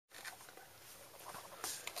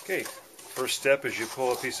Okay, first step is you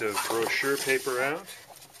pull a piece of brochure paper out.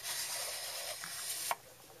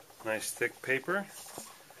 Nice thick paper.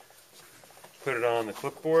 Put it on the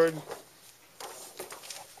clipboard.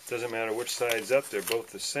 Doesn't matter which side's up, they're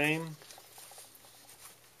both the same.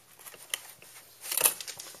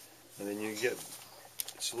 And then you get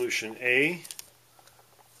solution A.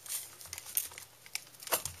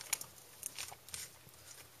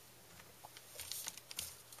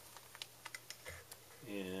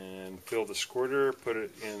 And fill the squirter, put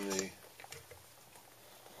it in the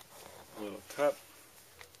little cup.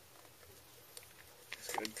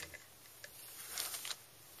 That's good.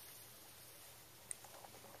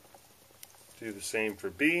 Do the same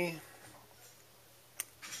for B.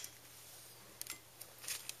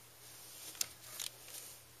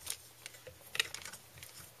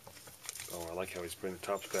 Oh, I like how he's putting the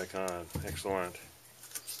tops back on. Excellent.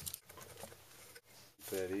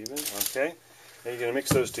 Put that even. Okay. Now you're going to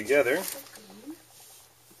mix those together.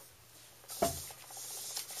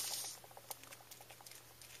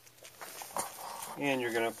 And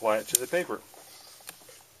you're going to apply it to the paper.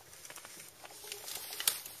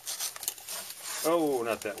 Oh,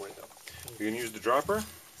 not that way though. You're going to use the dropper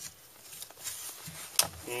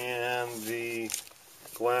and the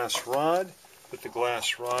glass rod. Put the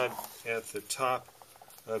glass rod at the top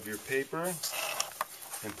of your paper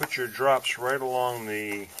and put your drops right along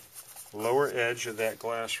the lower edge of that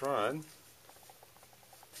glass rod.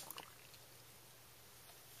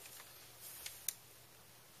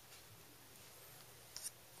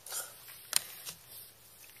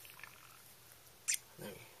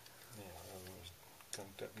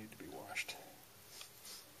 That need to be washed.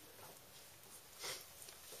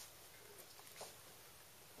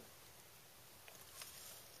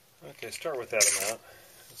 Okay, start with that amount.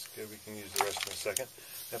 That's good. We can use the rest in a second.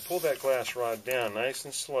 Now pull that glass rod down nice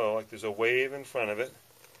and slow, like there's a wave in front of it,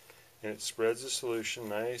 and it spreads the solution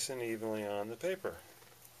nice and evenly on the paper.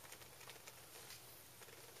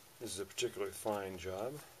 This is a particularly fine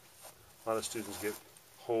job. A lot of students get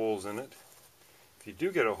holes in it. If you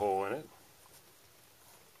do get a hole in it,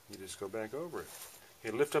 you just go back over it.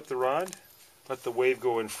 Okay, lift up the rod, let the wave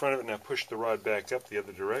go in front of it, now push the rod back up the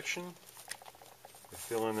other direction.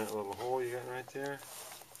 Fill in that little hole you got right there.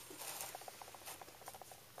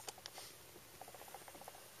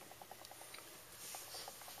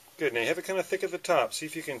 Good, now you have it kind of thick at the top. See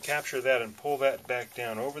if you can capture that and pull that back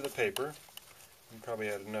down over the paper. You probably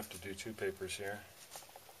had enough to do 2 papers here.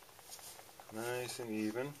 Nice and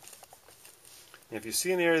even. And if you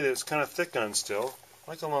see an area that's kind of thick on still,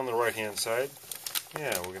 like along the right hand side,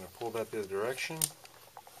 yeah, we're going to pull that the other direction.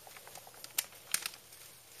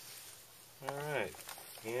 Alright,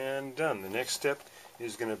 and done. The next step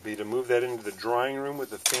is going to be to move that into the drying room with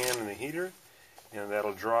the fan and the heater, and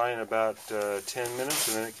that'll dry in about 10 minutes,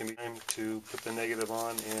 and then it can be time to put the negative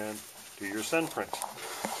on and do your sun print.